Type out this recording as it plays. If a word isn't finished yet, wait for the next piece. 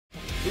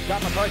He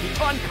got McCarthy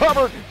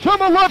uncovered.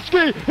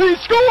 Chmielewski, he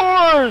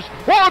scores!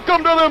 Welcome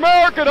to the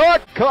American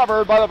Heart.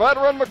 Covered by the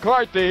veteran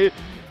McCarthy.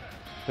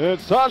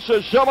 It's Sasha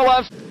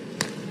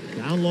Chmielewski.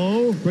 Down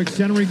low, quick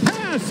centering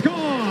pass, score!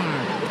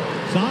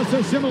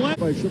 Sasha Chmielewski.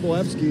 By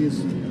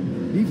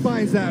Chmielewski, he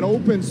finds that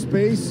open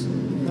space.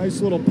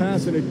 Nice little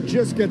pass, and it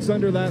just gets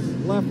under that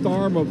left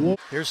arm of Lo.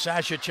 Here's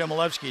Sasha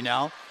Chmielewski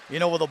now,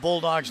 with the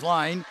Bulldogs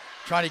line,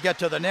 trying to get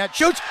to the net,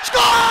 shoots,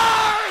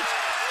 scores!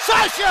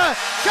 Sasha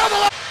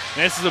Chmielewski!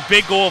 This is a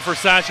big goal for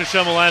Sasha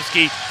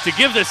Chmielewski to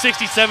give the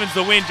 67s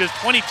the win just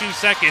 22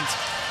 seconds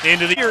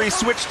into the year. He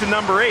switched to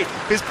number 8.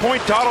 His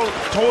point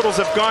totals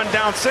have gone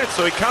down since,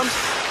 so he comes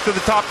to the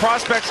top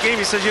prospects game.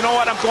 He says, you know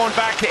what, I'm going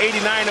back to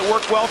 89. It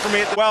worked well for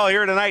me well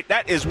here tonight.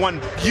 That is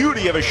one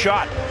beauty of a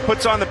shot.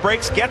 Puts on the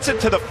brakes, gets it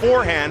to the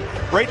forehand,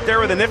 right there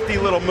with a nifty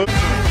little move.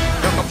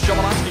 Here comes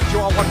Chmielewski,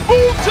 2-on-1,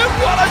 moves it,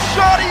 what a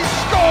shot, he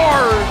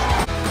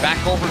scores!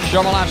 Back over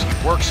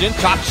Chmielewski, works in,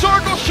 top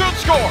circle, should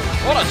score!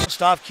 What a...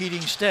 Stop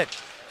Keating's stick.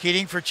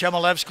 Keating for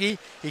Chmielewski,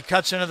 he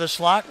cuts into the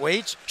slot,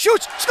 waits,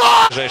 shoots,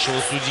 score!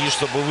 Ближайшего судьи,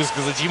 чтобы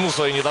высказать ему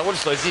свое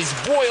недовольство. Здесь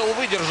Бойл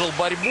выдержал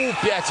борьбу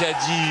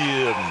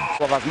 5-1.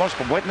 Возможность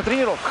побывать на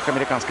тренировках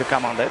американской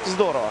команды. Это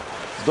здорово.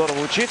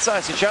 Здорово учиться,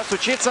 а сейчас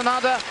учиться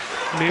надо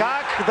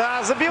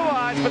как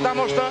забивать,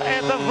 потому что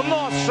это в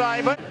нос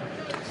шайбы.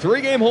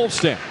 3-game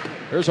homestand.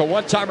 Here's a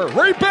one-timer,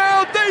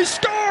 rebound, they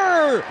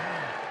score!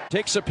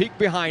 Takes a peek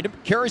behind him,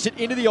 carries it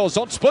into the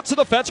ozone, splits to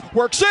the fence,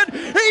 works in,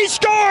 he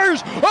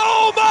scores!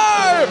 Oh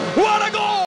my! What a goal!